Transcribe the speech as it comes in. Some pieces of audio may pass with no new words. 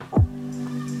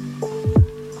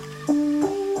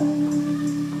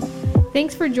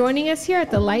Thanks for joining us here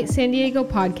at the Light San Diego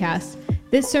podcast.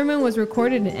 This sermon was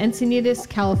recorded in Encinitas,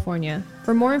 California.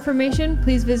 For more information,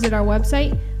 please visit our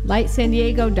website,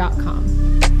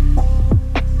 lightsandiego.com.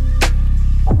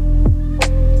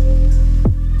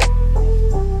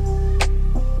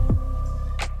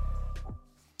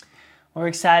 We're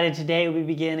excited. Today we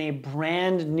begin a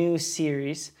brand new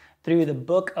series through the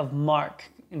book of Mark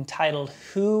entitled,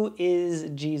 Who is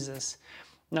Jesus?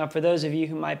 Now, for those of you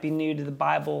who might be new to the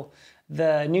Bible,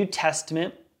 the New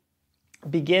Testament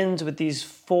begins with these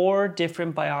 4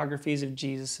 different biographies of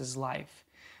Jesus' life.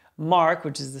 Mark,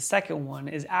 which is the second one,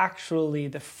 is actually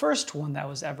the first one that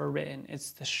was ever written.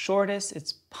 It's the shortest,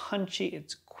 it's punchy,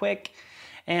 it's quick,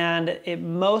 and it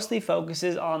mostly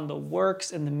focuses on the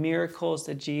works and the miracles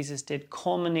that Jesus did,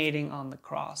 culminating on the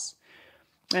cross.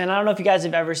 And I don't know if you guys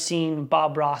have ever seen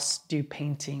Bob Ross do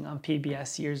painting on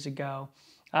PBS years ago.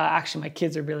 Actually, my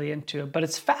kids are really into it, but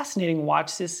it's fascinating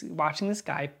watching this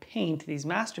guy paint these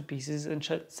masterpieces in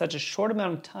such a short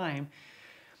amount of time.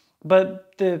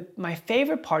 But my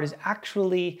favorite part is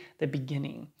actually the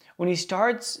beginning. When he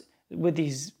starts with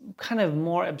these kind of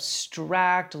more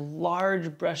abstract, large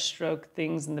brushstroke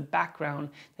things in the background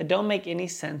that don't make any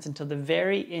sense until the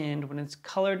very end when it's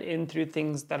colored in through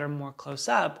things that are more close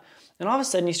up. And all of a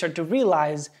sudden you start to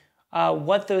realize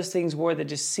what those things were that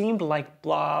just seemed like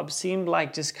blobs, seemed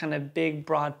like just kind of big,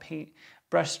 broad paint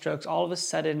brushstrokes, all of a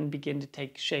sudden begin to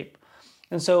take shape.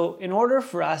 And so in order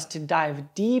for us to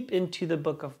dive deep into the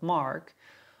book of Mark,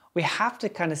 we have to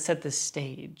kind of set the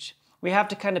stage. We have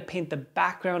to kind of paint the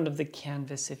background of the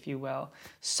canvas, if you will,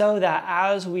 so that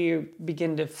as we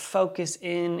begin to focus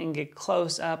in and get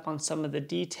close up on some of the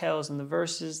details and the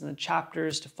verses and the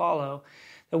chapters to follow,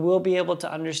 that we'll be able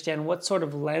to understand what sort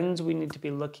of lens we need to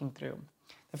be looking through.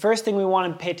 The first thing we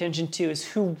want to pay attention to is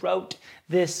who wrote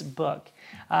this book.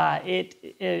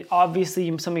 It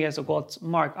obviously, some of you guys will go, well, it's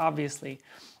Mark, obviously.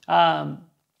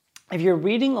 If you're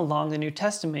reading along the New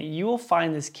Testament, you will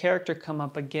find this character come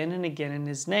up again and again, and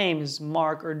his name is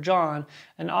Mark or John,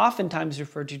 and oftentimes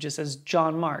referred to just as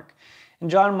John Mark. And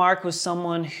John Mark was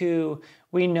someone who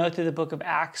we know through the book of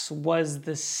Acts was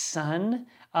the son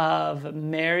of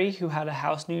Mary, who had a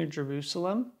house near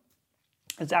Jerusalem.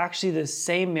 It's actually the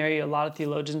same Mary, a lot of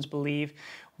theologians believe,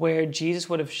 where Jesus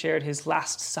would have shared his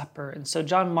Last Supper. And so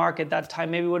John Mark at that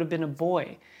time maybe would have been a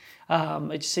boy,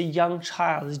 just a young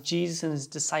child, as Jesus and his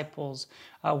disciples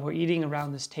were eating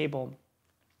around this table.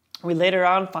 We later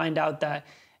on find out that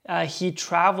he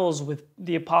travels with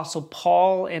the Apostle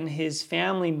Paul and his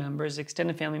family members,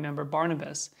 extended family member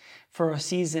Barnabas, for a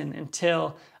season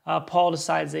until Paul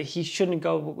decides that he shouldn't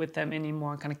go with them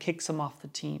anymore and kind of kicks him off the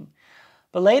team.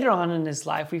 But later on in his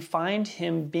life, we find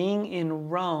him being in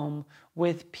Rome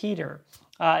with Peter.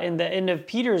 In the end of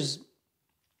Peter's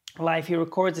life, he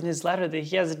records in his letter that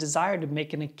he has a desire to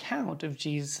make an account of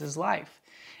Jesus' life.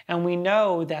 And we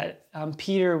know that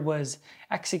Peter was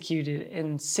executed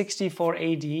in 64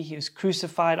 AD. He was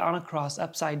crucified on a cross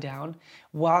upside down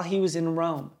while he was in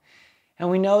Rome. And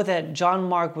we know that John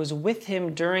Mark was with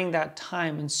him during that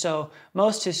time. And so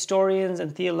most historians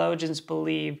and theologians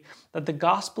believe that the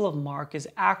Gospel of Mark is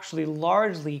actually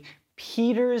largely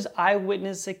Peter's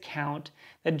eyewitness account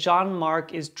that John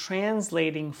Mark is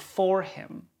translating for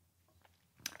him.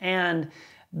 And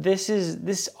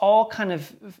this all kind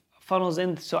of funnels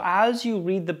in. So as you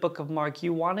read the book of Mark,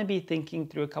 you want to be thinking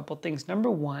through a couple things. Number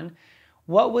one,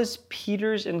 what was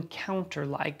Peter's encounter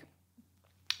like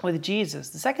with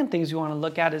Jesus? The second things we want to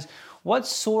look at is what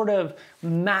sort of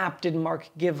map did Mark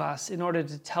give us in order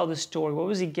to tell the story? What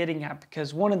was he getting at?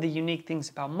 Because one of the unique things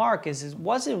about Mark is it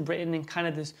wasn't written in kind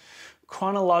of this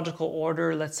chronological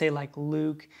order, let's say like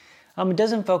Luke. It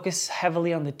doesn't focus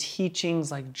heavily on the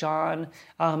teachings like John.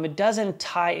 It doesn't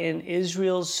tie in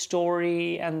Israel's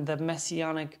story and the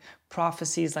messianic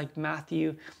prophecies like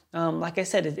Matthew. Like I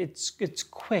said, it's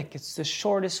quick. It's the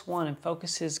shortest one and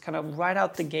focuses kind of right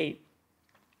out the gate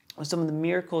with some of the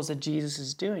miracles that Jesus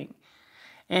is doing.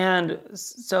 And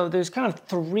so there's kind of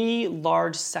 3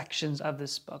 large sections of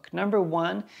this book. Number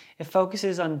one, it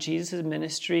focuses on Jesus'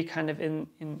 ministry kind of in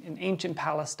ancient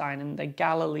Palestine, in the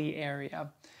Galilee area.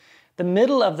 The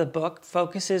middle of the book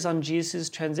focuses on Jesus'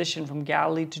 transition from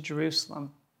Galilee to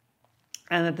Jerusalem.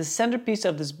 And at the centerpiece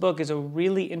of this book is a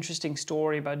really interesting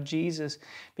story about Jesus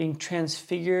being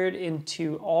transfigured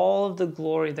into all of the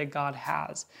glory that God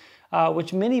has.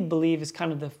 Which many believe is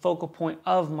kind of the focal point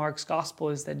of Mark's gospel,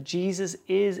 is that Jesus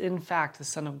is in fact the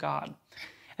Son of God.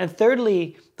 And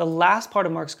thirdly, the last part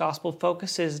of Mark's gospel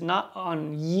focuses not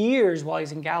on years while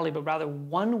he's in Galilee, but rather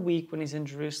 1 week when he's in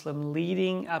Jerusalem,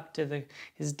 leading up to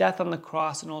his death on the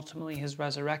cross and ultimately his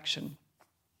resurrection.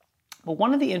 But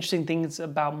one of the interesting things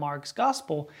about Mark's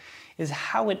gospel is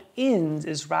how it ends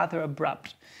is rather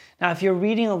abrupt. Now, if you're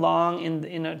reading along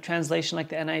in a translation like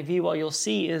the NIV, what you'll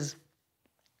see is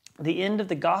the end of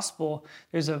the gospel,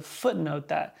 there's a footnote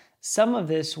that some of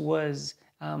this was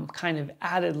kind of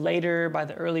added later by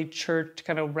the early church to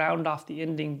kind of round off the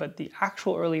ending, but the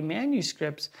actual early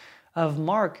manuscripts of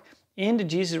Mark into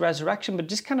Jesus' resurrection, but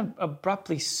just kind of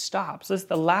abruptly stops. This is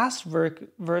the last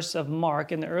verse of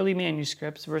Mark in the early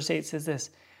manuscripts. Verse 8 says this: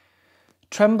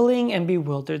 "Trembling and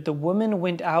bewildered, the women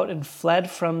went out and fled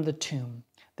from the tomb.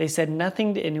 They said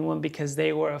nothing to anyone because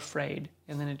they were afraid."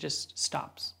 And then it just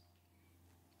stops.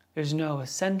 There's no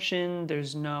ascension.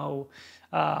 There's no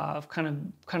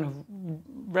kind of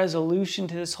resolution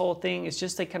to this whole thing. It's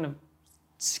just they kind of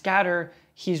scatter.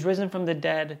 He's risen from the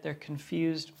dead. They're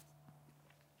confused.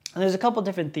 And there's a couple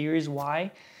different theories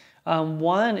why.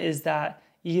 One is that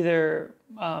either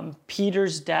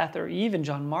Peter's death or even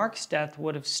John Mark's death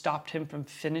would have stopped him from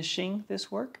finishing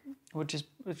this work, which is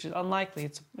unlikely.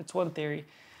 It's one theory.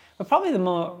 But probably the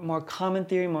more common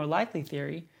theory, more likely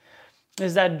theory,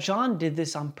 is that John did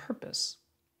this on purpose.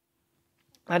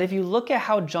 That if you look at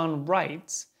how John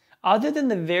writes, other than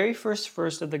the very first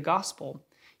verse of the gospel,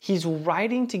 he's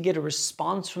writing to get a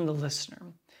response from the listener.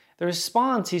 The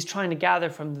response he's trying to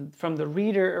gather from the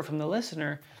reader or from the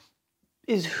listener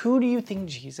is, who do you think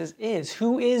Jesus is?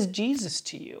 Who is Jesus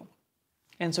to you?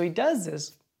 And so he does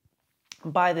this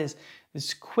by this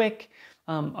quick,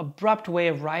 abrupt way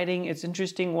of writing. It's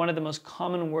interesting, one of the most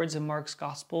common words in Mark's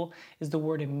gospel is the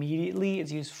word immediately.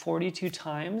 It's used 42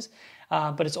 times,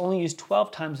 but it's only used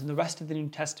 12 times in the rest of the New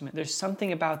Testament. There's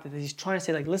something about that he's trying to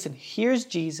say, like, listen, here's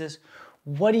Jesus.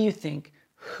 What do you think?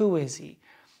 Who is he?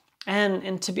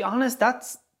 And to be honest,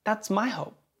 that's my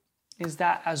hope, is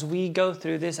that as we go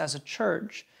through this as a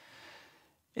church,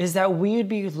 is that we would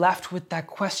be left with that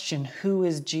question, who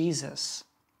is Jesus?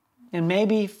 And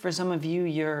maybe for some of you,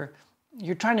 you're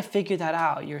trying to figure that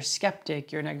out. You're a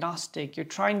skeptic, you're an agnostic, you're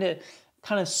trying to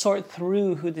kind of sort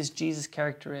through who this Jesus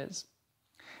character is.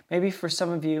 Maybe for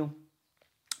some of you,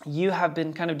 you have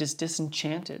been kind of just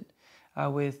disenchanted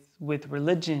with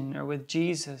religion or with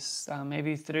Jesus,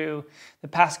 maybe through the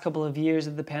past couple of years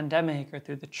of the pandemic or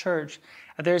through the church.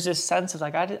 There's this sense of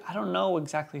like, I don't know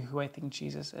exactly who I think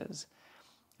Jesus is.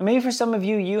 And maybe for some of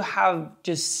you, you have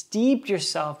just steeped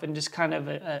yourself in just kind of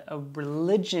a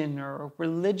religion or a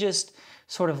religious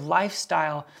sort of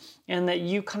lifestyle, and that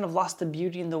you kind of lost the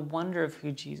beauty and the wonder of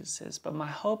who Jesus is. But my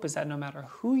hope is that no matter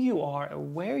who you are or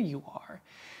where you are,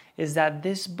 is that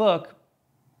this book,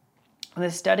 and the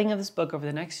studying of this book over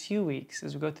the next few weeks,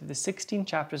 as we go through the 16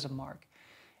 chapters of Mark,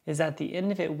 is at the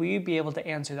end of it, we would be able to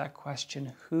answer that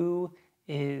question, who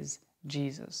is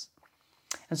Jesus?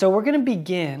 And so we're going to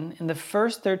begin in the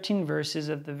first 13 verses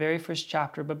of the very first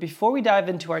chapter. But before we dive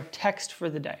into our text for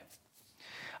the day,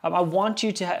 I want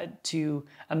you to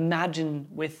imagine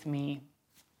with me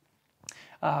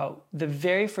the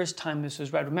very first time this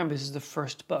was read. Remember, this is the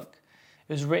first book.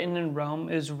 It was written in Rome.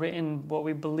 It was written, what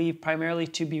we believe, primarily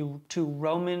to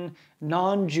Roman,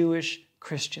 non-Jewish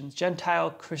Christians,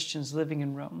 Gentile Christians living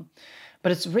in Rome.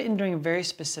 But it's written during a very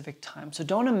specific time. So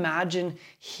don't imagine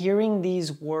hearing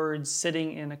these words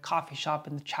sitting in a coffee shop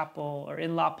in the chapel or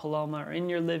in La Paloma or in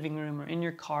your living room or in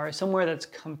your car, somewhere that's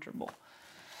comfortable.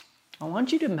 I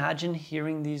want you to imagine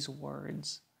hearing these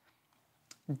words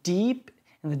deep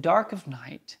in the dark of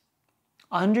night,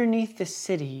 underneath the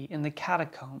city in the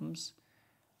catacombs,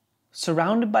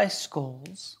 surrounded by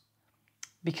skulls,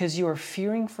 because you are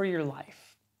fearing for your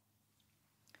life.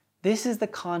 This is the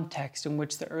context in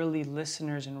which the early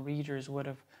listeners and readers would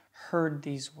have heard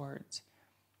these words.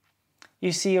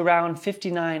 You see, around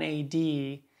 59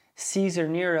 AD, Caesar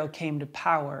Nero came to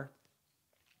power.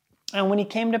 And when he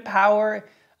came to power,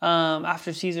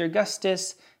 after Caesar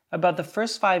Augustus, about the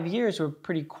first 5 years were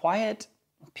pretty quiet,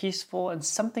 peaceful, and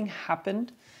something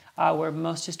happened where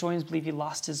most historians believe he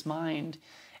lost his mind.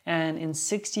 And in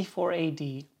 64 AD,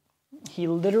 he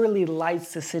literally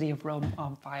lights the city of Rome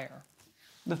on fire.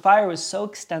 The fire was so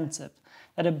extensive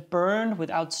that it burned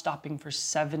without stopping for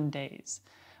 7 days.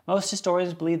 Most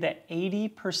historians believe that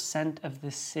 80% of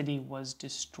the city was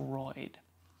destroyed.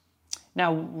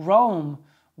 Now, Rome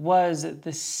was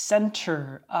the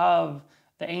center of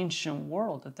the ancient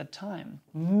world at the time.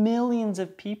 Millions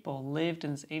of people lived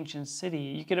in this ancient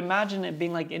city. You could imagine it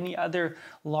being like any other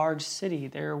large city.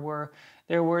 There were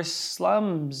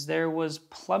slums, there was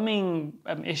plumbing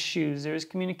issues, there was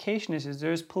communication issues,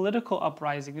 there was political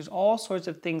uprising, there's all sorts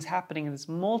of things happening in this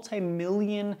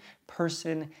multi-million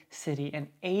person city, and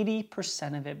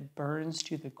 80% of it burns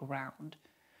to the ground.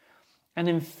 And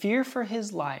in fear for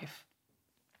his life,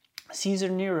 Caesar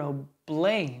Nero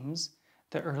blames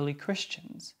the early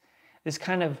Christians. This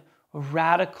kind of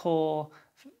radical,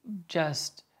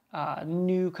 just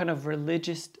new kind of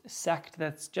religious sect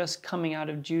that's just coming out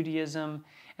of Judaism,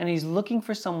 and he's looking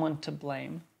for someone to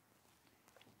blame.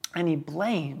 And he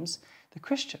blames the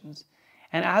Christians.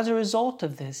 And as a result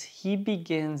of this, he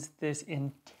begins this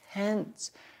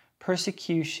intense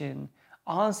persecution,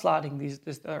 onslaughting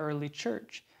the early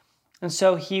church. And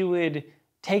so he would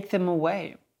take them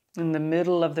away in the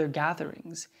middle of their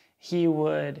gatherings. He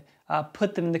would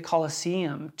put them in the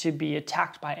Colosseum to be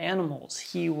attacked by animals.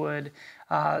 He would,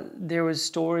 there was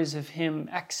stories of him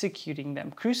executing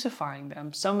them, crucifying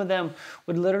them. Some of them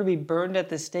would literally be burned at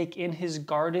the stake in his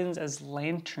gardens as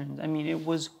lanterns. I mean, it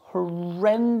was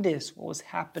horrendous what was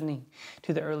happening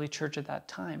to the early church at that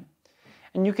time.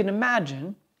 And you can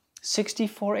imagine,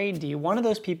 64 AD, one of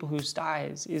those people who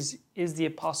dies is the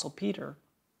Apostle Peter.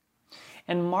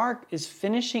 And Mark is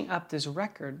finishing up this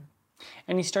record,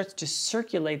 and he starts to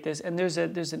circulate this, and there's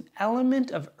an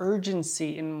element of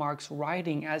urgency in Mark's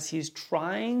writing as he's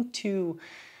trying to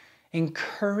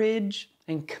encourage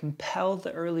and compel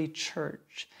the early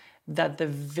church that the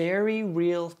very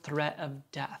real threat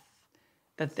of death,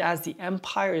 that as the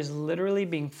empire is literally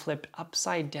being flipped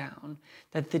upside down,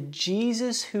 that the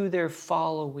Jesus who they're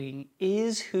following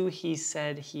is who he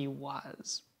said he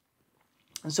was.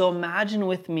 And so imagine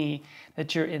with me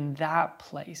that you're in that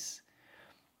place.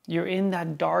 You're in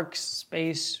that dark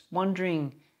space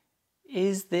wondering,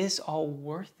 is this all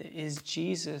worth it? Is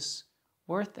Jesus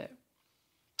worth it?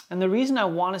 And the reason I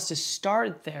want us to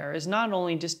start there is not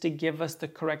only just to give us the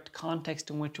correct context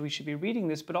in which we should be reading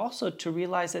this, but also to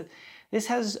realize that this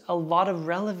has a lot of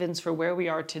relevance for where we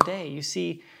are today. You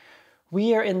see,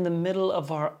 we are in the middle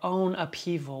of our own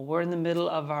upheaval. We're in the middle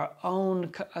of our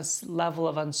own level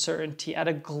of uncertainty at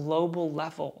a global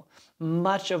level.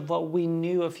 Much of what we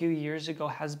knew a few years ago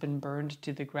has been burned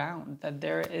to the ground, that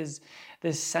there is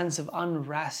this sense of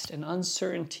unrest and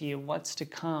uncertainty of what's to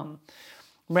come.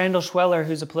 Randall Schweller,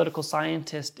 who's a political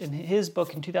scientist, in his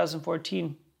book in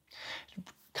 2014,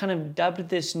 kind of dubbed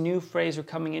this new phrase we're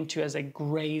coming into as a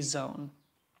gray zone.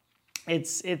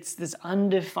 It's this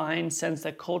undefined sense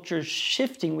that culture is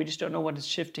shifting. We just don't know what it's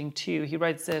shifting to. He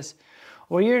writes this: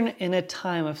 we're in a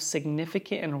time of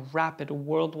significant and rapid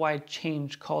worldwide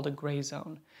change called a gray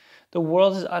zone. The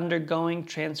world is undergoing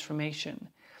transformation,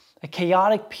 a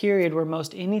chaotic period where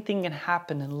most anything can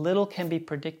happen and little can be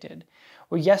predicted,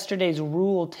 where yesterday's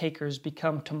rule takers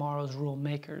become tomorrow's rule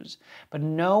makers. But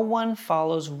no one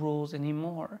follows rules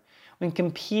anymore. When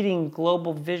competing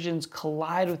global visions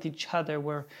collide with each other,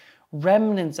 where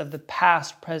remnants of the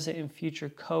past, present, and future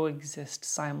coexist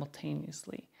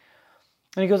simultaneously.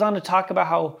 And he goes on to talk about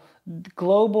how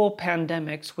global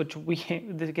pandemics, which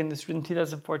again, this was in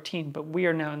 2014, but we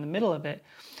are now in the middle of it,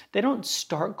 they don't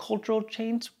start cultural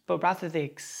change, but rather they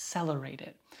accelerate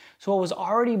it. So what was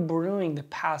already brewing the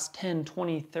past 10,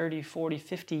 20, 30, 40,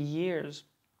 50 years,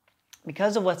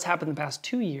 because of what's happened in the past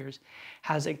 2 years,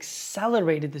 has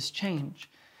accelerated this change.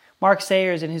 Mark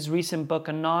Sayers, in his recent book,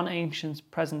 A Non-Ancient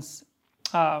Presence,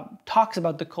 talks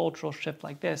about the cultural shift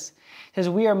like this. He says,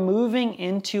 we are moving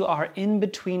into our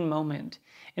in-between moment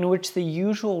in which the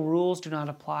usual rules do not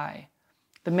apply.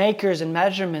 The makers and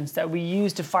measurements that we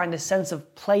use to find a sense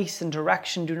of place and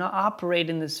direction do not operate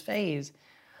in this phase.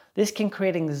 This can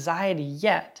create anxiety,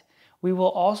 yet we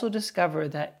will also discover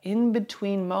that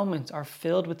in-between moments are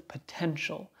filled with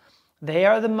potential. They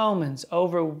are the moments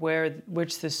over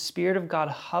which the Spirit of God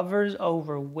hovers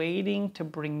over, waiting to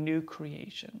bring new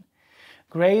creation.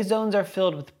 Gray zones are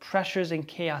filled with pressures and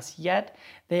chaos, yet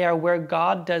they are where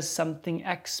God does something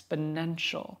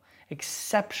exponential,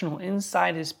 exceptional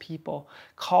inside his people,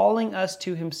 calling us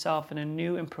to himself in a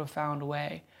new and profound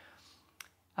way.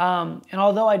 And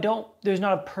although there's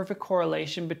not a perfect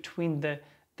correlation between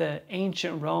the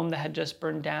ancient Rome that had just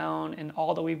burned down and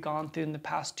all that we've gone through in the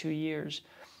past 2 years,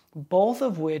 both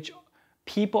of which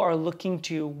people are looking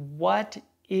to, what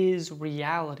is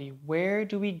reality? Where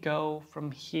do we go from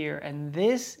here? And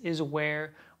this is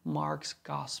where Mark's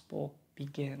gospel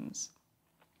begins.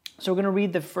 So we're going to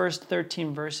read the first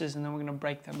 13 verses and then we're going to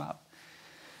break them up.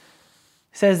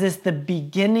 It says this: the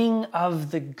beginning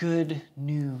of the good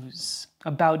news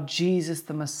about Jesus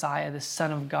the Messiah, the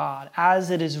Son of God,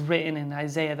 as it is written in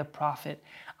Isaiah the prophet,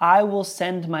 I will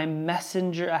send my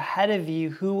messenger ahead of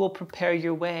you who will prepare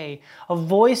your way, a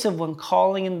voice of one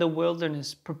calling in the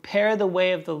wilderness, prepare the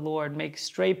way of the Lord, make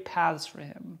straight paths for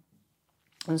him.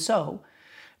 And so,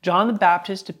 John the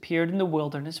Baptist appeared in the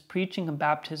wilderness, preaching a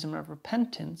baptism of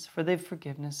repentance for the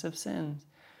forgiveness of sins.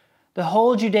 The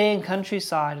whole Judean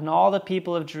countryside and all the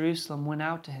people of Jerusalem went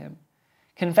out to him.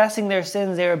 Confessing their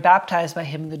sins, they were baptized by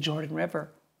him in the Jordan River.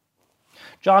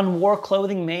 John wore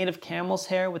clothing made of camel's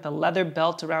hair with a leather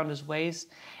belt around his waist,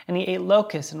 and he ate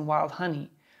locusts and wild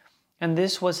honey. And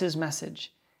this was his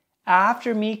message: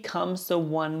 "After me comes the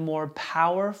one more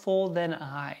powerful than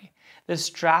I, the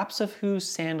straps of whose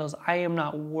sandals I am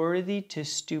not worthy to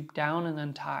stoop down and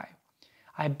untie.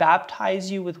 I baptize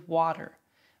you with water,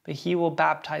 but he will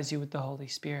baptize you with the Holy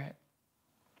Spirit."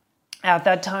 At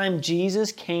that time,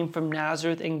 Jesus came from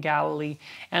Nazareth in Galilee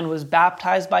and was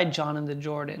baptized by John in the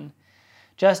Jordan.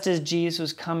 Just as Jesus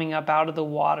was coming up out of the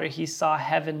water, he saw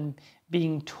heaven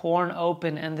being torn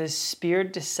open and the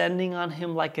Spirit descending on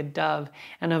him like a dove,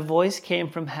 and a voice came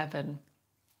from heaven: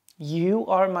 "You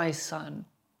are my Son,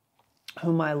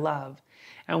 whom I love,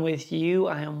 and with you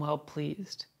I am well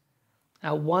pleased."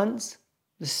 At once,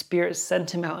 the Spirit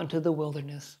sent him out into the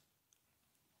wilderness,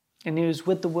 and he was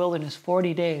with the wilderness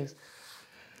 40 days.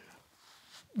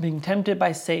 Being tempted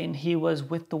by Satan, he was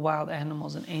with the wild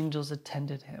animals, and angels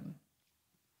attended him.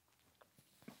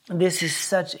 This is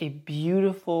such a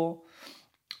beautiful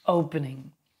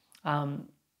opening.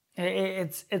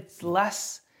 It's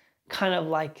less kind of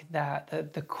like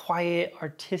that, the quiet,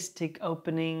 artistic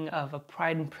opening of a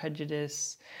Pride and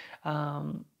Prejudice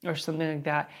or something like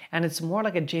that. And it's more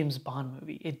like a James Bond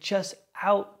movie. It just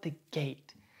out the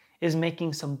gate is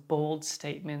making some bold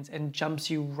statements and jumps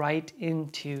you right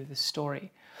into the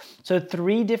story. So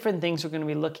 3 different things we're going to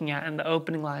be looking at in the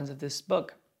opening lines of this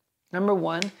book. Number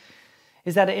 1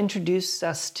 is that it introduces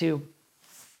us to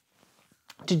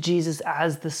Jesus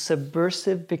as the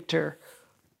subversive victor.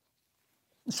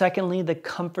 Secondly, the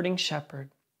comforting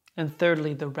shepherd. And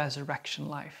thirdly, the resurrection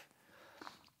life.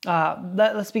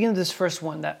 Let's begin with this first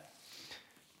one, that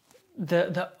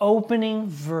the opening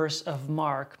verse of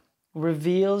Mark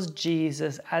reveals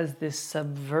Jesus as this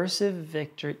subversive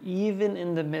victor, even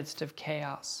in the midst of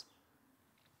chaos.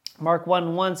 Mark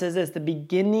 1:1 says this: "The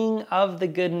beginning of the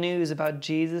good news about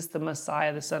Jesus, the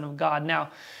Messiah, the Son of God."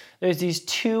 Now, there's these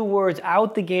 2 words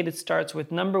out the gate it starts with.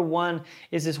 Number 1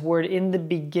 is this word in the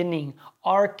beginning,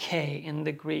 arche in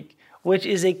the Greek, which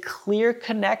is a clear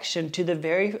connection to the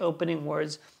very opening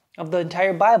words of the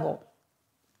entire Bible.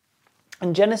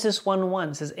 And Genesis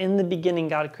 1:1 says, "In the beginning,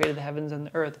 God created the heavens and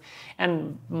the earth."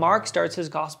 And Mark starts his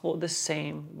gospel the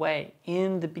same way.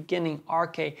 In the beginning,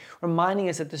 arche, reminding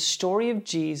us that the story of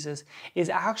Jesus is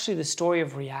actually the story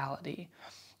of reality.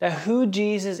 That who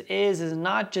Jesus is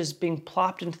not just being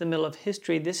plopped into the middle of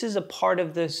history. This is a part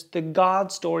of the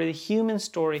God story, the human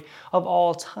story of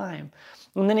all time.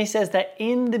 And then he says that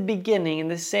in the beginning, in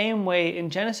the same way in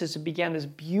Genesis, it began this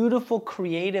beautiful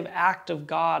creative act of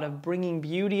God of bringing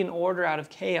beauty and order out of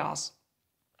chaos.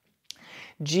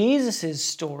 Jesus'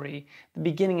 story, the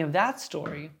beginning of that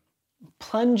story,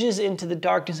 plunges into the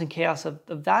darkness and chaos of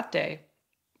that day.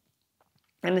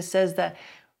 And it says that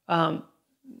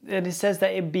it says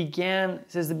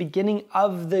the beginning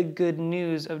of the good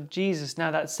news of Jesus. Now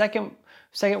that second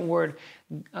word,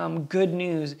 good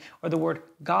news, or the word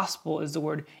gospel, is the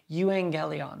word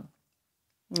euangelion.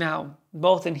 Now,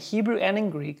 both in Hebrew and in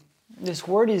Greek, this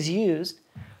word is used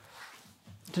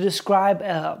to describe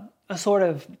a sort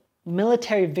of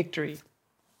military victory.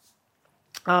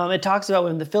 It talks about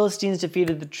when the Philistines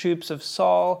defeated the troops of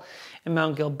Saul in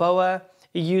Mount Gilboa.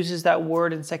 It uses that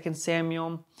word in 2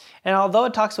 Samuel. And although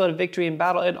it talks about a victory in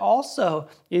battle, it also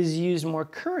is used more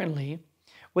currently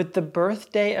with the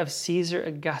birthday of Caesar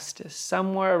Augustus,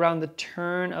 somewhere around the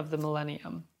turn of the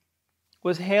millennium,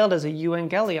 was hailed as a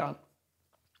euangelion.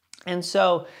 And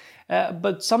so,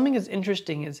 but something that's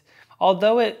interesting is,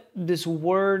 although this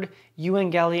word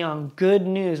euangelion, good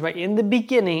news, right, in the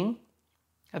beginning,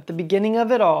 at the beginning of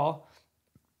it all,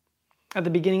 at the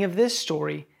beginning of this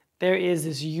story, there is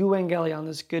this euangelion,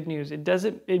 this good news.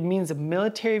 It means a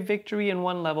military victory in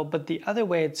one level, but the other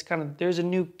way, it's kind of, there's a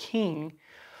new king.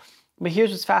 But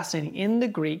here's what's fascinating. In the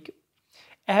Greek,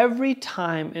 every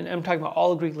time, and I'm talking about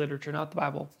all Greek literature, not the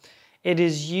Bible, it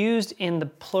is used in the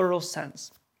plural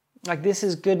sense. Like, this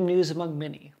is good news among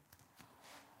many.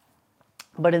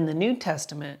 But in the New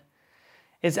Testament,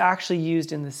 it's actually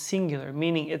used in the singular,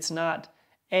 meaning it's not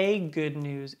a good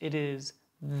news, it is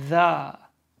the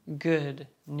good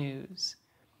news.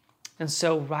 And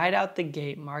so right out the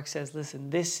gate, Mark says,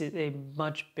 listen, this is a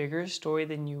much bigger story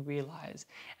than you realize.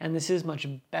 And this is much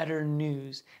better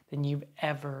news than you've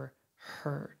ever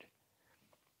heard.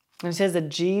 And he says that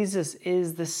Jesus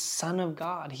is the Son of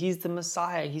God. He's the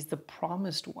Messiah. He's the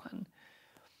promised one.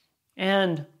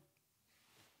 And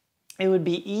it would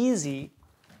be easy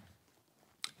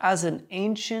as an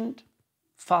ancient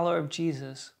follower of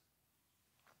Jesus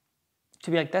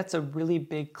to be like, that's a really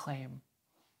big claim.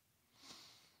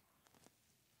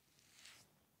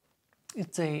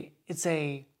 there's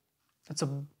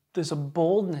a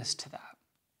boldness to that.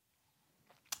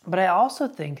 But I also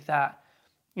think that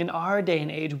in our day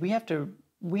and age, we have to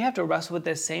wrestle with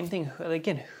this same thing.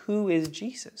 Again, who is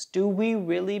Jesus? Do we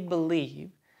really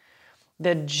believe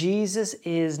that Jesus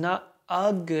is not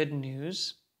a good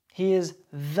news? He is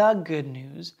the good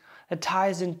news that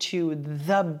ties into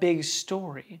the big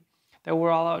story that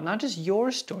we're all out. Not just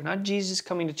your story, not Jesus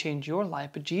coming to change your life,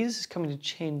 but Jesus is coming to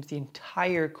change the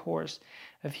entire course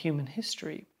of human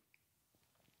history.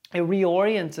 It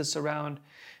reorients us around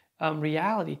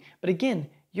reality. But again,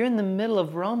 you're in the middle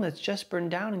of Rome that's just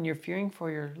burned down and you're fearing for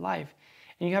your life.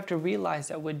 And you have to realize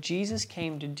that what Jesus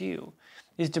came to do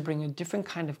is to bring a different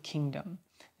kind of kingdom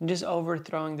than just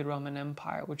overthrowing the Roman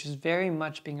Empire, which is very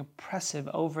much being oppressive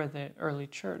over the early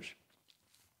church.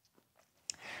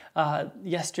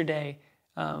 Yesterday,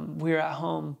 we were at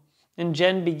home and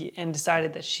Jen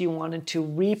decided that she wanted to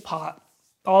repot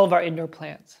all of our indoor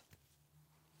plants.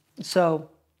 So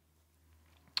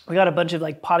we got a bunch of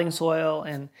like potting soil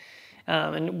and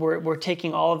we're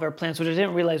taking all of our plants, which I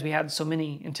didn't realize we had so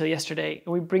many until yesterday.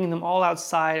 And we're bringing them all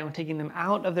outside and we're taking them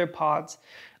out of their pots,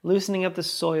 loosening up the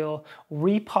soil,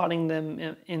 repotting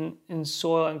them in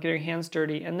soil and getting her hands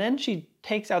dirty. And then she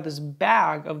takes out this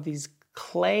bag of these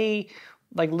clay,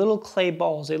 like little clay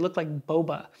balls. They look like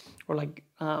boba or like,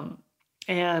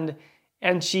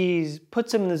 and she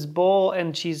puts them in this bowl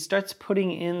and she starts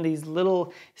putting in these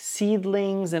little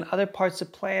seedlings and other parts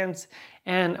of plants.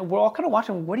 And we're all kind of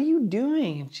watching, what are you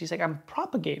doing? And she's like, I'm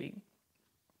propagating.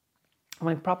 I'm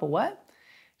like, what?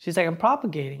 She's like, I'm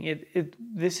propagating.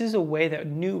 This is a way that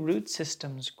new root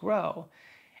systems grow.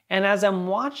 And as I'm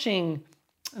watching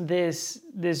this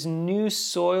new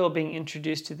soil being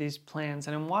introduced to these plants,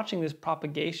 and I'm watching this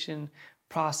propagation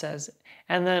process,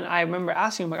 and then I remember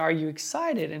asking her, are you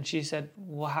excited? And she said,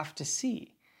 we'll have to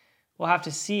see. We'll have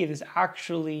to see if this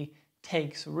actually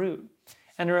takes root.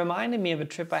 And it reminded me of a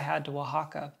trip I had to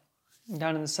Oaxaca,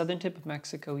 down in the southern tip of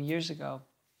Mexico years ago.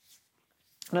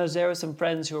 And I was there with some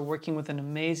friends who were working with an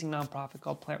amazing nonprofit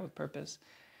called Plant with Purpose.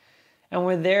 And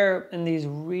we're there in these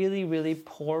really, really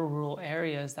poor rural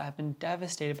areas that have been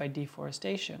devastated by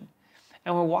deforestation.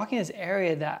 And we're walking in this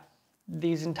area that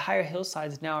these entire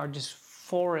hillsides now are just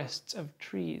forests of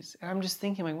trees. And I'm just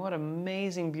thinking, like, what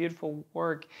amazing, beautiful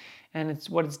work. And it's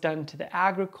what it's done to the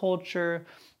agriculture,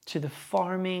 to the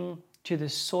farming, to the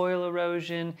soil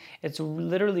erosion. It's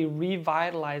literally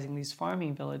revitalizing these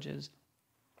farming villages.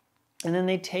 And then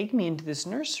they take me into this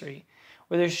nursery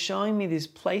where they're showing me these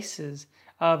places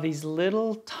of these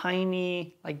little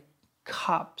tiny like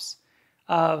cups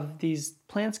of these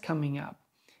plants coming up.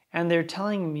 And they're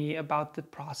telling me about the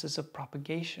process of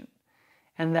propagation.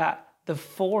 And that the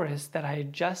forest that I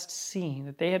had just seen,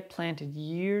 that they had planted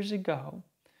years ago,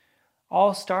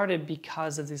 all started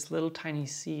because of this little tiny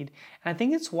seed. And I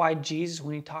think it's why Jesus,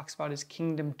 when he talks about his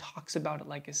kingdom, talks about it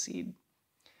like a seed.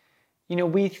 You know,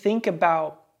 we think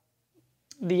about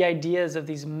the ideas of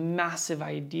these massive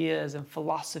ideas and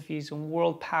philosophies and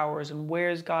world powers and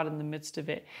where's God in the midst of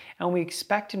it. And we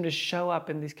expect him to show up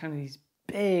in these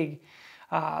big,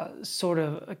 sort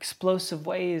of explosive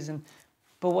ways.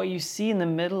 But what you see in the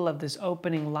middle of this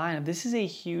opening line of this is a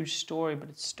huge story, but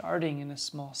it's starting in a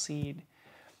small seed.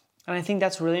 And I think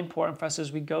that's really important for us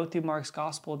as we go through Mark's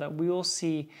gospel, that we will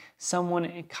see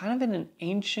someone kind of in an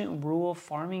ancient rural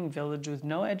farming village with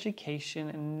no education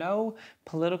and no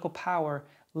political power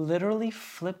literally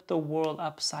flip the world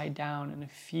upside down in a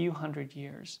few hundred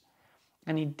years.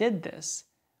 And he did this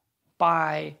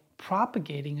by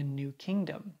propagating a new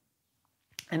kingdom.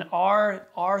 And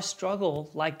our struggle,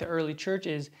 like the early church,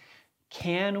 is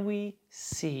can we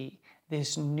see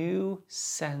this new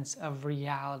sense of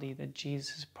reality that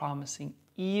Jesus is promising,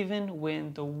 even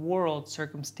when the world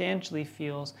circumstantially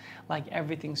feels like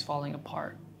everything's falling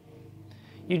apart?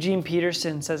 Eugene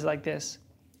Peterson says it like this: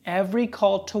 every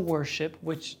call to worship,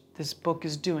 which this book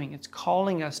is doing, it's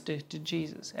calling us to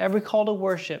Jesus. Every call to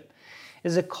worship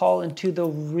is a call into the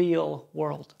real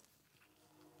world.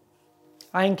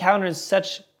 I encountered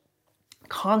such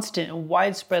constant and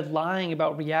widespread lying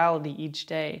about reality each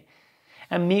day,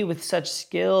 and meet with such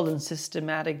skilled and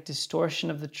systematic distortion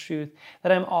of the truth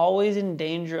that I'm always in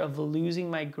danger of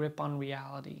losing my grip on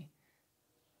reality.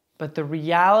 But the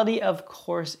reality, of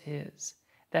course, is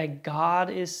that God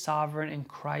is sovereign and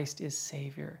Christ is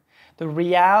Savior. The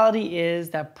reality is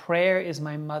that prayer is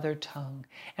my mother tongue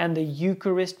and the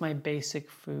Eucharist my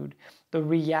basic food. The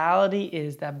reality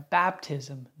is that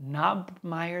baptism, not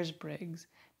Myers-Briggs,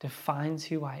 defines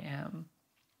who I am.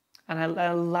 And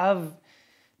I love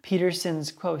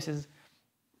Peterson's quote. He says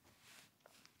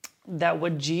that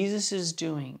what Jesus is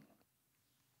doing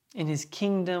in his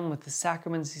kingdom with the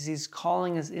sacraments. He's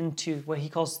calling us into what he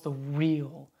calls the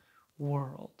real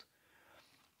world.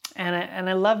 And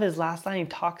I love his last line. He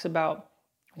talks about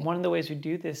one of the ways we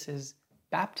do this is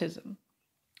baptism,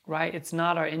 right? It's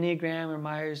not our Enneagram or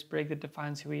Myers-Briggs that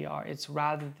defines who we are. It's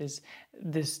rather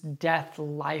this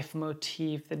death-life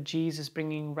motif that Jesus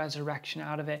bringing resurrection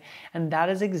out of it. And that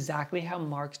is exactly how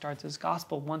Mark starts his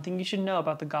gospel. One thing you should know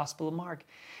about the Gospel of Mark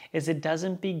is it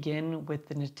doesn't begin with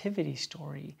the nativity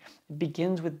story. It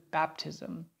begins with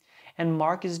baptism. And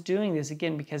Mark is doing this,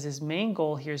 again, because his main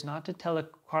goal here is not to tell a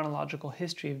chronological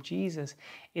history of Jesus.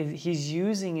 He's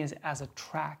using it as a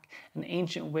track, an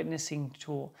ancient witnessing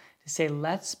tool, to say,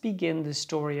 let's begin the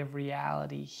story of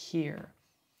reality here.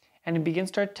 And he begins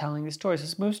to start telling the story. So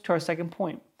this moves to our second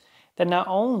point, that not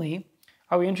only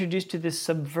are we introduced to this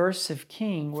subversive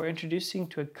king, we're introducing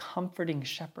to a comforting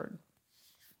shepherd,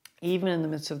 even in the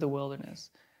midst of the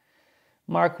wilderness.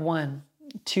 Mark 1,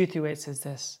 2-8 says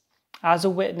this, as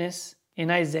a witness in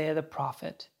Isaiah the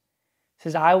prophet, it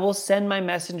says, I will send my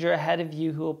messenger ahead of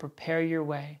you who will prepare your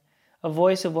way, a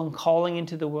voice of one calling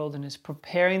into the wilderness,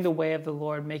 preparing the way of the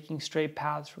Lord, making straight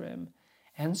paths for him.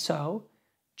 And so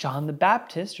John the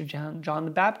Baptist, or John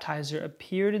the Baptizer,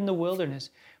 appeared in the wilderness,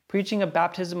 preaching a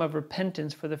baptism of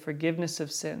repentance for the forgiveness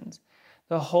of sins.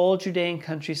 The whole Judean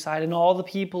countryside and all the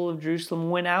people of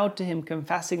Jerusalem went out to him,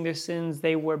 confessing their sins.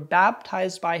 They were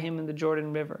baptized by him in the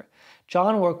Jordan River.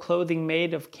 John wore clothing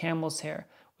made of camel's hair,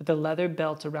 with a leather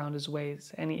belt around his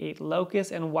waist, and he ate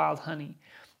locusts and wild honey.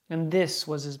 And this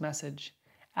was his message.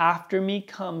 After me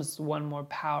comes one more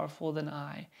powerful than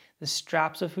I, the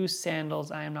straps of whose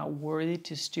sandals I am not worthy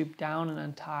to stoop down and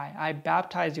untie. I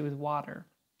baptize you with water,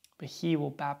 but he will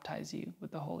baptize you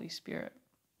with the Holy Spirit.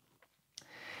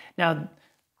 Now,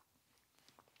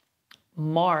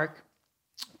 Mark,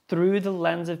 through the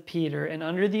lens of Peter and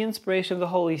under the inspiration of the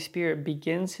Holy Spirit,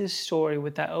 begins his story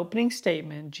with that opening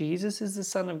statement, Jesus is the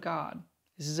Son of God.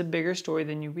 This is a bigger story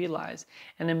than you realize,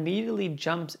 and immediately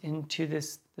jumps into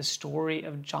the story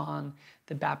of John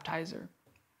the Baptizer.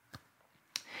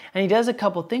 And he does a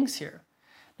couple things here.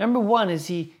 Number one is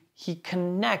he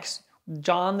connects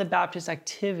John the Baptist's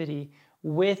activity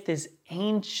with this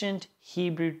ancient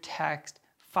Hebrew text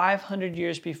 500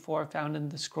 years before found in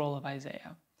the scroll of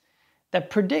Isaiah that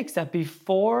predicts that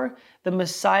before the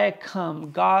Messiah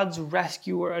comes, God's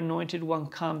rescuer, anointed one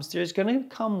comes, there's going to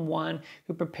come one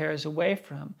who prepares a way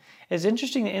for him. It's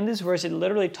interesting that in this verse, it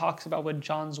literally talks about what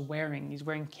John's wearing. He's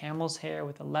wearing camel's hair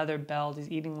with a leather belt. He's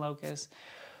eating locusts.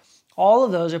 All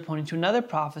of those are pointing to another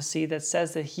prophecy that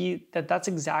says that's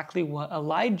exactly what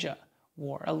Elijah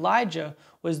wore. Elijah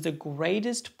was the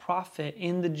greatest prophet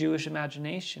in the Jewish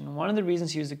imagination. One of the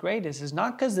reasons he was the greatest is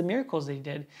not because of the miracles that he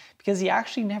did, because he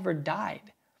actually never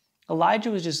died. Elijah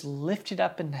was just lifted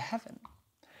up into heaven.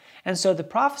 And so the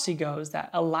prophecy goes that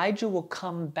Elijah will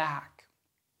come back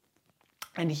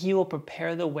and he will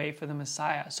prepare the way for the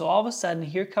Messiah. So all of a sudden,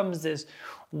 here comes this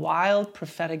wild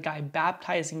prophetic guy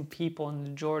baptizing people in the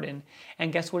Jordan.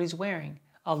 And guess what he's wearing?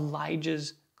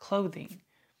 Elijah's clothing.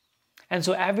 And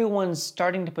so everyone's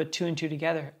starting to put two and two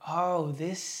together. Oh,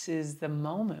 this is the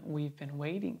moment we've been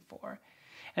waiting for.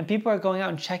 And people are going out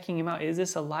and checking him out. Is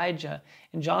this Elijah?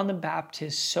 And John the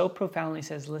Baptist so profoundly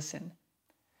says, listen,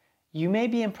 you may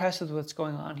be impressed with what's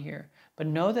going on here, but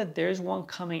know that there's one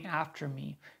coming after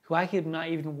me who I am not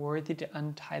even worthy to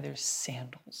untie their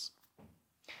sandals.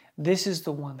 This is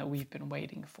the one that we've been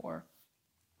waiting for.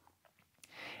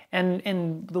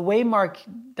 And the way Mark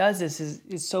does this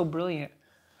is so brilliant.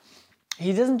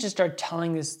 He doesn't just start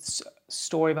telling this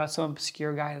story about some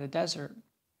obscure guy in the desert.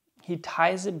 He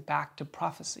ties it back to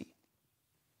prophecy.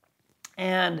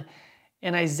 And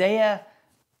in Isaiah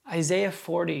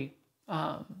 40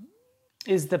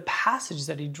 is the passage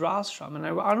that he draws from. And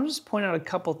I'll just point out a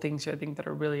couple things here I think that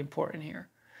are really important here.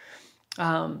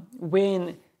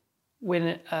 When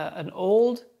an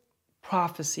old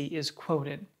prophecy is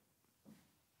quoted,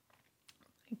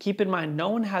 keep in mind, no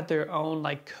one had their own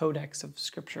codex of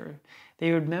scripture.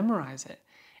 They would memorize it.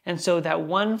 And so that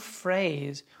one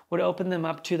phrase would open them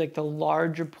up to the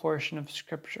larger portion of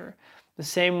scripture. The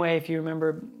same way, if you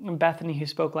remember Bethany, who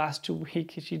spoke last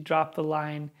week, she dropped the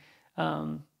line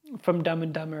from Dumb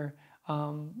and Dumber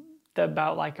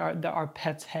about our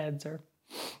pets' heads are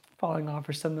falling off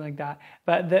or something like that.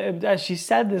 But as she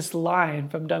said this line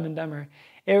from Dumb and Dumber,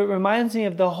 it reminds me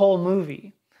of the whole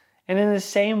movie. And in the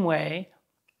same way,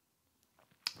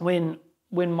 when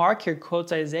Mark here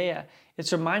quotes Isaiah,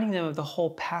 it's reminding them of the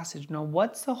whole passage. Now,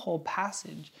 what's the whole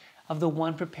passage of the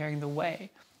one preparing the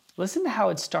way? Listen to how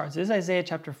it starts. This is Isaiah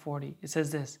chapter 40. It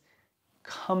says this,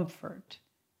 comfort,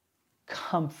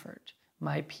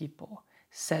 my people,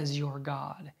 says your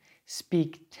God.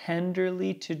 Speak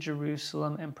tenderly to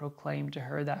Jerusalem and proclaim to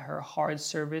her that her hard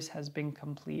service has been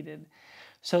completed.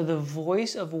 So the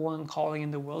voice of one calling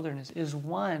in the wilderness is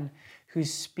one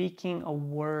who's speaking a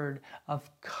word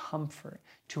of comfort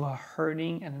to a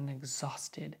hurting and an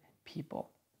exhausted people.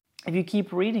 If you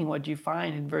keep reading, what you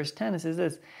find in verse 10, it says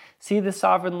this: "See, the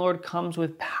sovereign Lord comes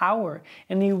with power,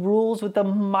 and he rules with a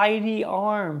mighty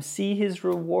arm. See, his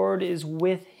reward is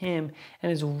with him, and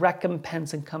his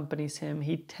recompense accompanies him.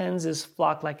 He tends his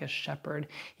flock like a shepherd.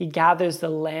 He gathers the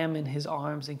lamb in his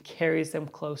arms and carries them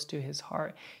close to his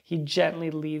heart. He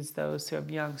gently leads those who have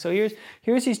young." So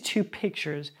here's these two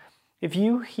pictures. If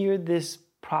you hear this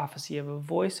prophecy of a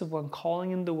voice of one calling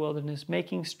in the wilderness,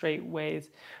 making straight ways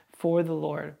for the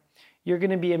Lord, you're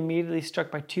going to be immediately struck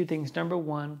by two things. Number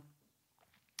one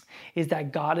is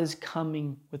that God is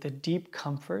coming with a deep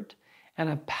comfort and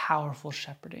a powerful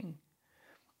shepherding.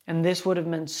 And this would have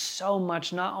meant so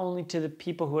much, not only to the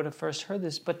people who would have first heard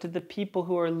this, but to the people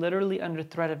who are literally under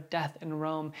threat of death in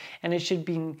Rome. And it should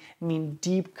mean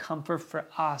deep comfort for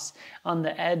us on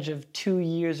the edge of 2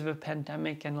 years of a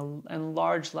pandemic and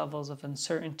large levels of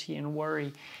uncertainty and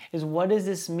worry. Is what does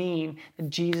this mean that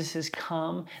Jesus has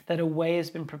come, that a way has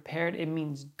been prepared? It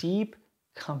means deep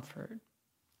comfort.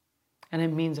 And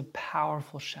it means a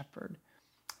powerful shepherd.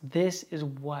 This is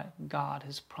what God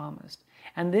has promised.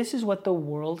 And this is what the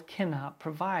world cannot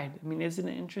provide. I mean, isn't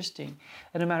it interesting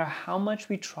that no matter how much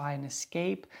we try and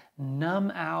escape,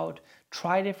 numb out,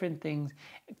 try different things,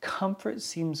 comfort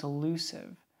seems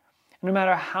elusive. No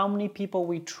matter how many people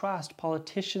we trust,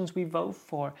 politicians we vote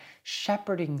for,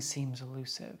 shepherding seems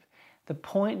elusive. The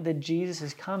point that Jesus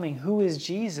is coming, who is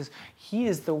Jesus? He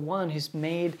is the one that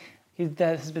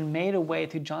has been made a way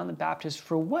through John the Baptist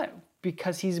for what?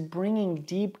 Because he's bringing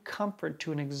deep comfort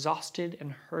to an exhausted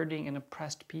and hurting and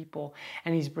oppressed people.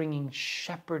 And he's bringing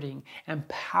shepherding and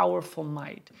powerful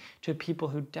might to people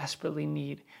who desperately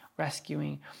need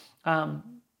rescuing. A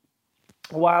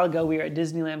while ago, we were at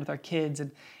Disneyland with our kids, and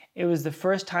it was the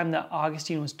first time that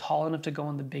Augustine was tall enough to go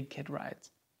on the big kid rides.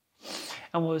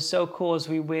 And what was so cool is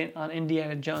we went on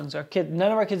Indiana Jones. None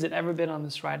of our kids had ever been on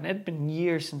this ride, and it had been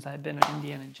years since I'd been on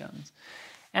Indiana Jones.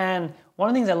 And one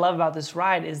of the things I love about this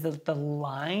ride is that the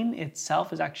line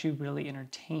itself is actually really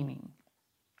entertaining.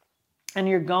 And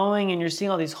you're going and you're seeing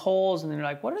all these holes, and then you're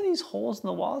like, what are these holes in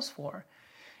the walls for?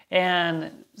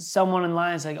 And someone in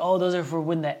line is like, oh, those are for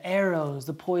when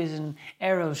the poison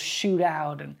arrows shoot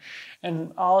out.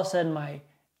 And all of a sudden,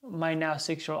 my now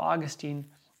 6-year-old Augustine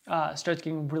starts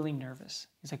getting really nervous.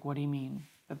 He's like, what do you mean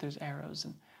that there's arrows?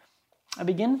 And I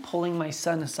begin pulling my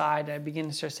son aside. I begin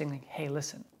to start saying, like, hey,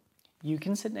 listen. You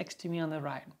can sit next to me on the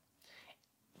ride.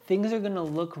 Things are going to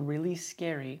look really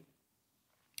scary.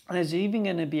 And there's even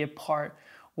going to be a part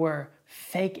where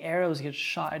fake arrows get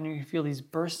shot and you can feel these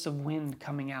bursts of wind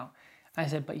coming out. I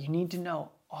said, but you need to know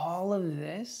all of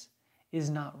this is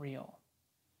not real.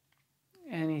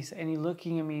 And he's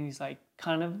looking at me and he's like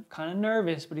kind of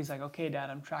nervous, but he's like, okay, Dad,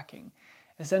 I'm tracking.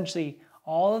 Essentially,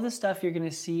 all of the stuff you're going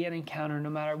to see and encounter, no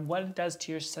matter what it does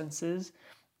to your senses,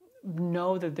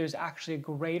 know that there's actually a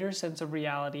greater sense of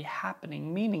reality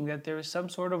happening, meaning that there was some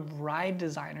sort of ride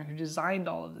designer who designed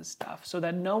all of this stuff so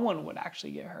that no one would actually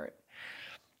get hurt.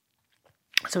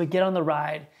 So we get on the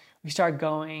ride, we start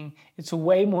going. It's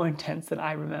way more intense than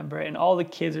I remember, and all the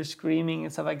kids are screaming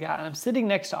and stuff like that. And I'm sitting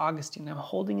next to Augustine, I'm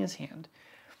holding his hand,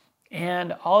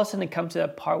 and all of a sudden it comes to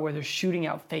that part where they're shooting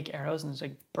out fake arrows and there's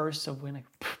like bursts of wind, like,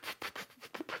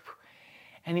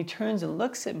 and he turns and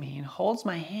looks at me and holds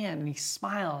my hand and he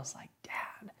smiles like,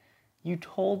 Dad, you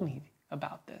told me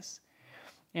about this.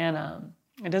 And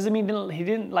it doesn't mean he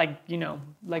didn't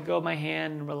let go of my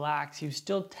hand and relax. He was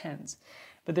still tense.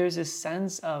 But there's a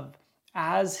sense of,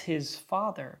 as his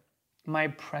father, my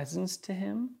presence to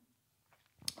him,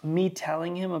 me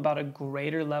telling him about a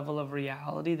greater level of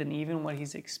reality than even what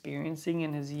he's experiencing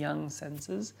in his young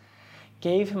senses,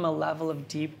 gave him a level of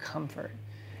deep comfort.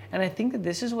 And I think that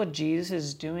this is what Jesus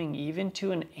is doing even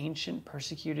to an ancient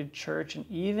persecuted church and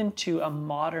even to a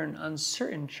modern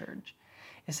uncertain church,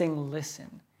 is saying,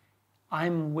 listen,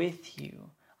 I'm with you.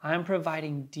 I'm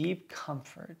providing deep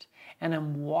comfort and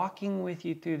I'm walking with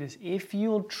you through this. If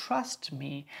you'll trust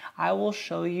me, I will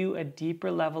show you a deeper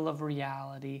level of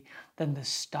reality than the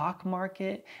stock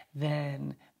market,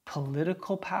 than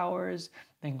political powers,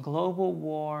 than global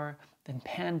war, than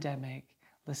pandemic.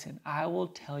 Listen, I will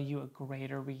tell you a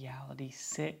greater reality.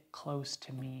 Sit close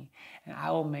to me, and I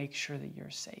will make sure that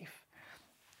you're safe.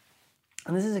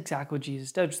 And this is exactly what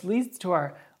Jesus does, which leads to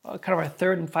our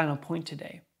third and final point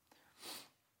today,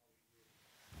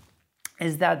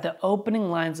 is that the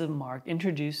opening lines of Mark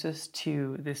introduce us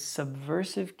to this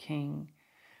subversive king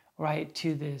right,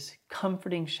 to this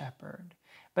comforting shepherd.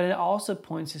 But it also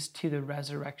points us to the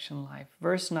resurrection life.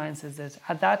 Verse 9 says this,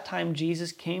 at that time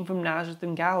Jesus came from Nazareth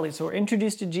in Galilee. So we're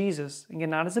introduced to Jesus, again,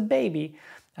 not as a baby,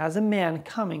 as a man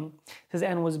coming. It says,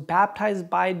 and was baptized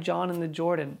by John in the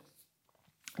Jordan.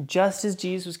 Just as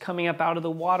Jesus was coming up out of the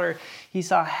water, he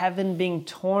saw heaven being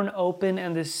torn open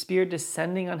and the Spirit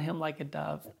descending on him like a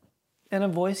dove. And a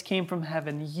voice came from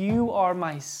heaven, you are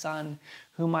my Son,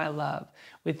 whom I love.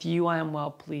 With you I am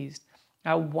well pleased.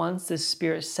 At once the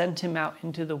Spirit sent him out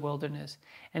into the wilderness,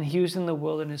 and he was in the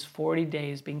wilderness 40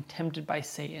 days, being tempted by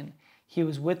Satan. He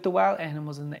was with the wild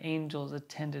animals, and the angels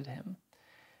attended him.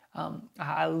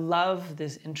 I love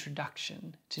this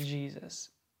introduction to Jesus.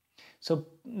 So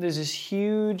there's this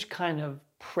huge kind of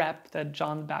prep that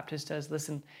John the Baptist does.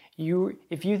 Listen,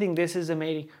 if you think this is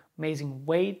amazing,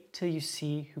 wait till you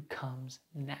see who comes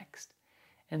next.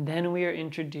 And then we are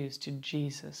introduced to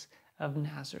Jesus of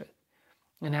Nazareth.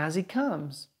 And as he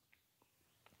comes,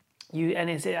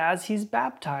 as he's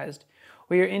baptized,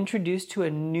 we are introduced to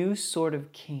a new sort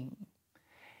of king.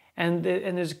 And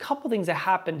there's a couple things that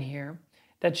happen here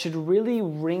that should really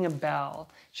ring a bell,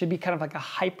 should be kind of like a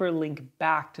hyperlink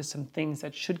back to some things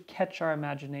that should catch our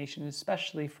imagination,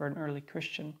 especially for an early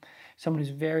Christian, someone who's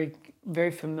very,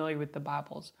 very familiar with the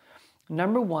Bibles.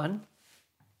 Number one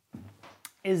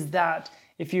is that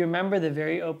if you remember, the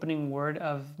very opening word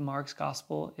of Mark's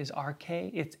gospel is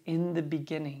arche. It's in the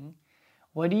beginning.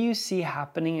 What do you see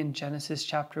happening in Genesis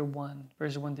chapter 1,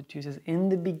 verse 1 to 2? It says, in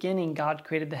the beginning, God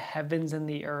created the heavens and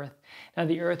the earth. Now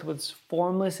the earth was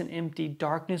formless and empty.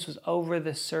 Darkness was over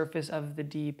the surface of the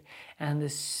deep, and the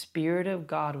Spirit of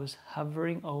God was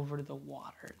hovering over the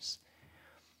waters.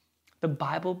 The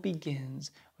Bible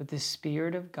begins with the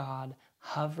Spirit of God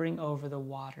hovering over the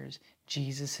waters.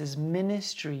 Jesus'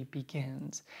 ministry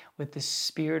begins with the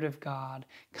Spirit of God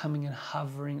coming and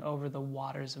hovering over the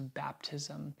waters of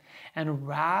baptism. And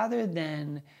rather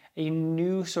than a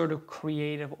new sort of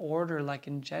creative order like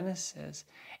in Genesis,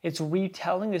 it's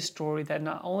retelling a story that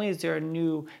not only is there a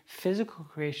new physical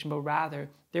creation, but rather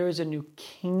there is a new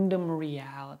kingdom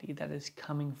reality that is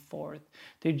coming forth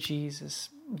through Jesus's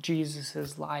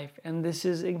life. And this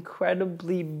is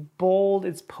incredibly bold,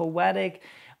 it's poetic,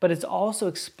 but it's also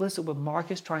explicit what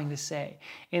Mark is trying to say.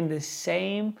 In the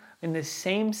same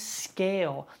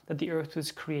scale that the earth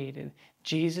was created,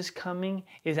 Jesus coming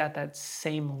is at that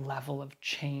same level of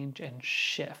change and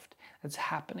shift that's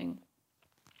happening.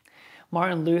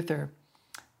 Martin Luther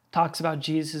talks about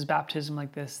Jesus' baptism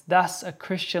like this. Thus, a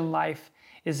Christian life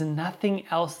is nothing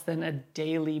else than a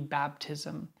daily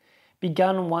baptism,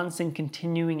 begun once and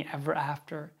continuing ever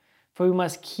after. For we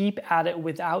must keep at it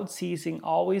without ceasing,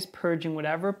 always purging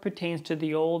whatever pertains to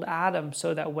the old Adam,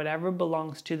 so that whatever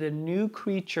belongs to the new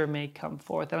creature may come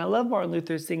forth. And I love Martin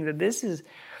Luther's saying that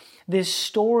this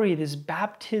story, this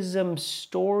baptism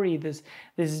story, this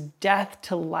death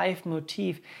to life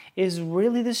motif is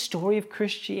really the story of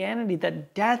Christianity,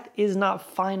 that death is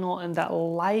not final and that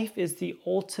life is the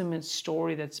ultimate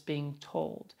story that's being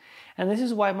told. And this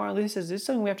is why Martin Luther says this is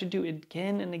something we have to do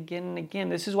again and again and again.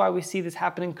 This is why we see this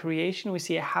happen in creation. We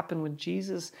see it happen with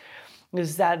Jesus,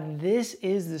 is that this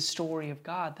is the story of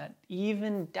God, that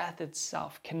even death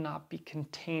itself cannot be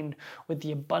contained with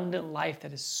the abundant life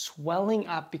that is swelling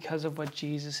up because of what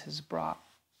Jesus has brought.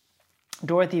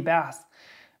 Dorothy Bass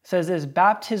says this,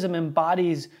 baptism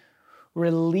embodies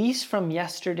release from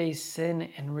yesterday's sin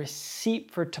and receipt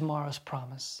for tomorrow's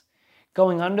promise.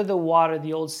 Going under the water,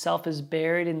 the old self is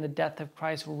buried in the death of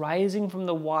Christ. Rising from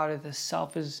the water, the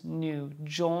self is new,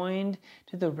 joined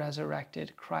to the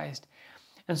resurrected Christ.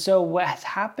 And so what's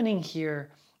happening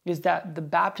here is that the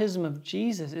baptism of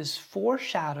Jesus is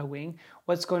foreshadowing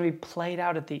what's going to be played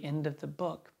out at the end of the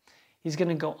book. He's going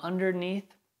to go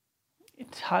underneath,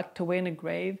 tucked away in a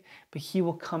grave, but he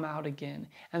will come out again.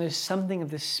 And there's something of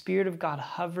the Spirit of God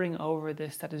hovering over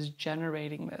this that is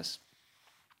generating this.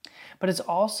 But it's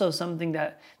also something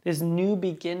that this new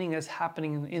beginning that's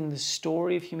happening in the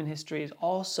story of human history is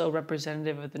also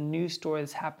representative of the new story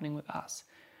that's happening with us.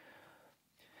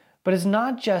 But it's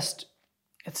not just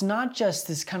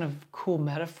this kind of cool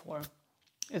metaphor.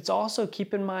 It's also,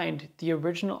 keep in mind, the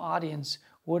original audience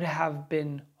would have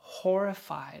been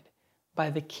horrified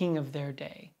by the king of their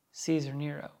day, Caesar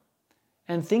Nero.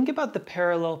 And think about the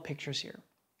parallel pictures here.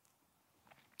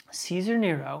 Caesar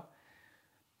Nero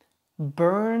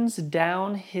burns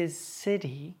down his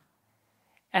city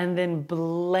and then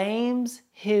blames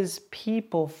his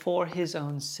people for his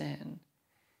own sin.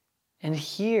 And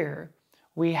here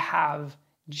we have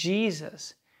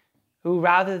Jesus, who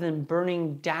rather than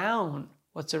burning down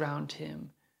what's around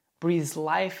him, breathes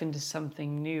life into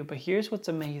something new. But here's what's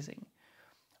amazing.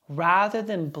 rather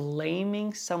than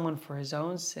blaming someone for his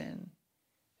own sin,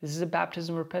 this is a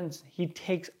baptism of repentance. He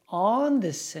takes on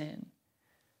the sin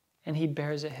and he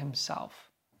bears it himself.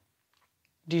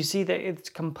 Do you see that it's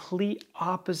complete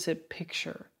opposite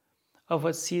picture of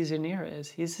what Caesar Nero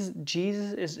is?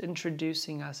 Jesus is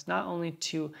introducing us not only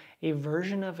to a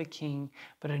version of a king,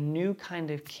 but a new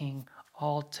kind of king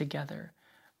altogether.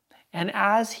 And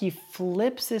as he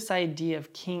flips this idea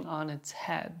of king on its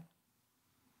head,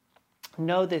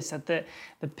 know this, that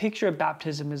the picture of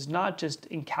baptism is not just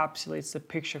encapsulates the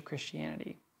picture of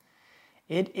Christianity.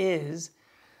 It is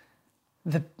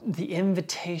the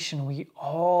invitation we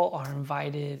all are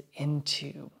invited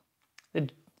into.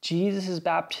 That Jesus'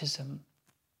 baptism,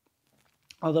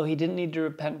 although he didn't need to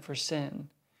repent for sin,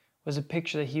 was a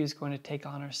picture that he was going to take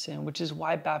on our sin, which is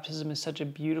why baptism is such a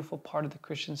beautiful part of the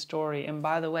Christian story. And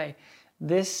by the way,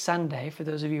 this Sunday, for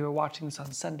those of you who are watching this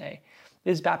on Sunday,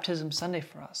 is Baptism Sunday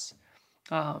for us.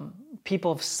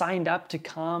 People have signed up to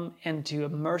come and to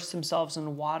immerse themselves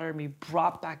in water and be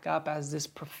brought back up as this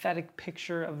prophetic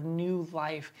picture of new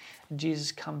life that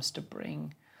Jesus comes to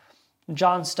bring.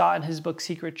 John Stott, in his book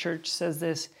Secret Church, says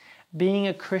this: being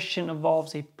a Christian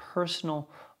involves a personal,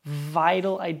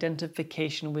 vital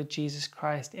identification with Jesus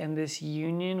Christ, and this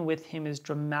union with him is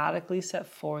dramatically set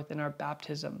forth in our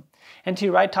baptism. N.T.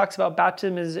 Wright talks about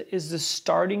baptism is the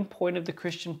starting point of the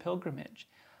Christian pilgrimage.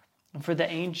 And for the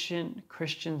ancient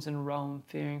Christians in Rome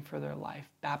fearing for their life,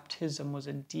 baptism was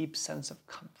a deep sense of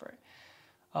comfort.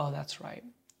 Oh, that's right.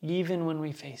 Even when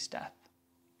we face death,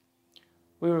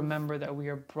 we remember that we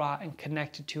are brought and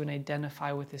connected to and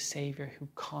identify with the Savior who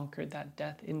conquered that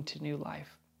death into new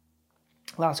life.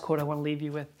 Last quote I want to leave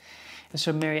you with is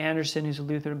from Mary Anderson, who's a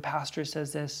Lutheran pastor,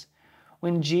 says this: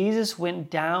 when Jesus went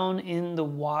down in the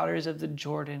waters of the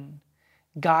Jordan,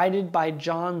 guided by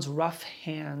John's rough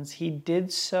hands, he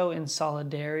did so in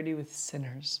solidarity with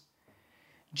sinners.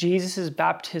 Jesus'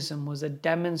 baptism was a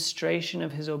demonstration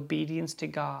of his obedience to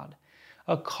God,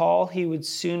 a call he would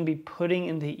soon be putting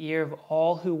in the ear of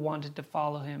all who wanted to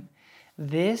follow him.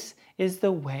 This is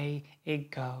the way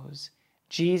it goes.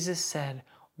 Jesus said,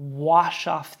 "Wash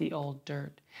off the old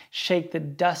dirt. Shake the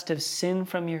dust of sin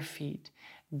from your feet.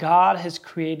 God has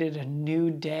created a new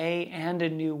day and a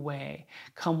new way.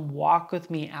 Come walk with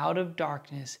me out of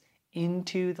darkness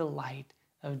into the light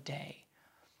of day."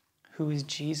 Who is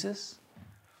Jesus?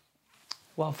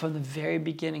 Well, from the very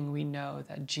beginning, we know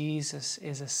that Jesus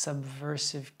is a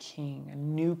subversive king, a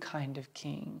new kind of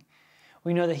king.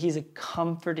 We know that he's a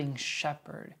comforting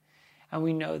shepherd. And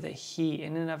we know that he,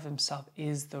 in and of himself,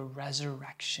 is the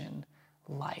resurrection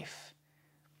life.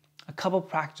 A couple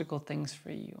practical things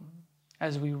for you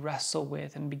as we wrestle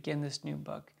with and begin this new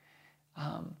book.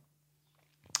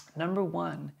 Number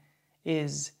one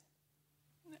is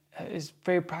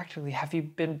very practically, have you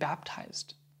been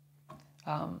baptized?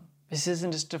 This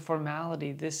isn't just a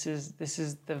formality. This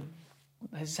is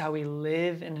how we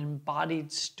live an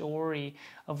embodied story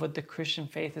of what the Christian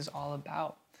faith is all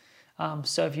about.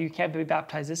 So if you can't be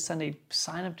baptized this Sunday,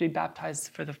 sign up to be baptized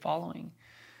for the following.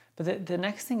 But the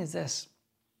next thing is this: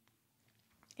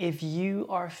 if you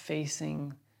are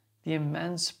facing the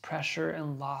immense pressure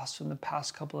and loss from the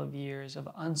past couple of years of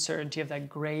uncertainty, of that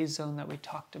gray zone that we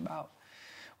talked about,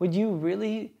 would you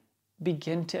really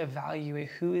begin to evaluate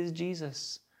who is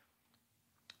Jesus?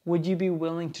 Would you be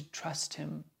willing to trust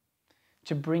him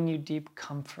to bring you deep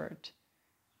comfort,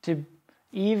 to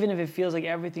even if it feels like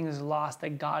everything is lost,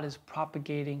 that God is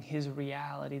propagating his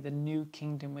reality, the new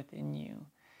kingdom within you,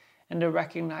 and to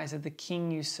recognize that the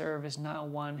king you serve is not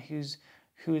one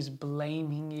who is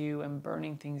blaming you and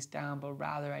burning things down, but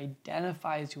rather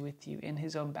identifies with you in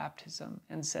his own baptism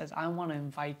and says, I want to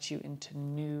invite you into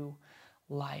new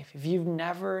life. If you've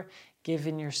never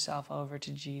given yourself over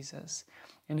to Jesus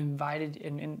and invited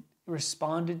and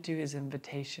responded to his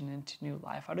invitation into new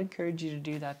life, I'd encourage you to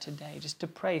do that today, just to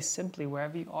pray simply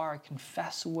wherever you are,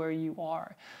 confess where you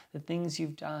are, the things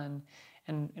you've done,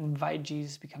 and invite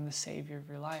Jesus to become the Savior of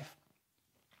your life.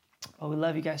 Well, we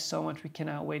love you guys so much. We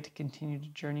cannot wait to continue to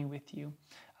journey with you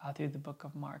through the book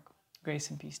of Mark. Grace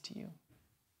and peace to you.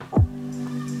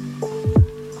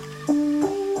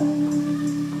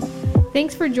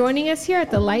 Thanks for joining us here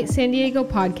at the Light San Diego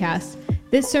podcast.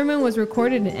 This sermon was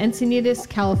recorded in Encinitas,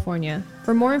 California.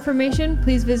 For more information,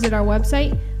 please visit our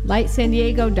website,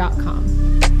 lightsandiego.com.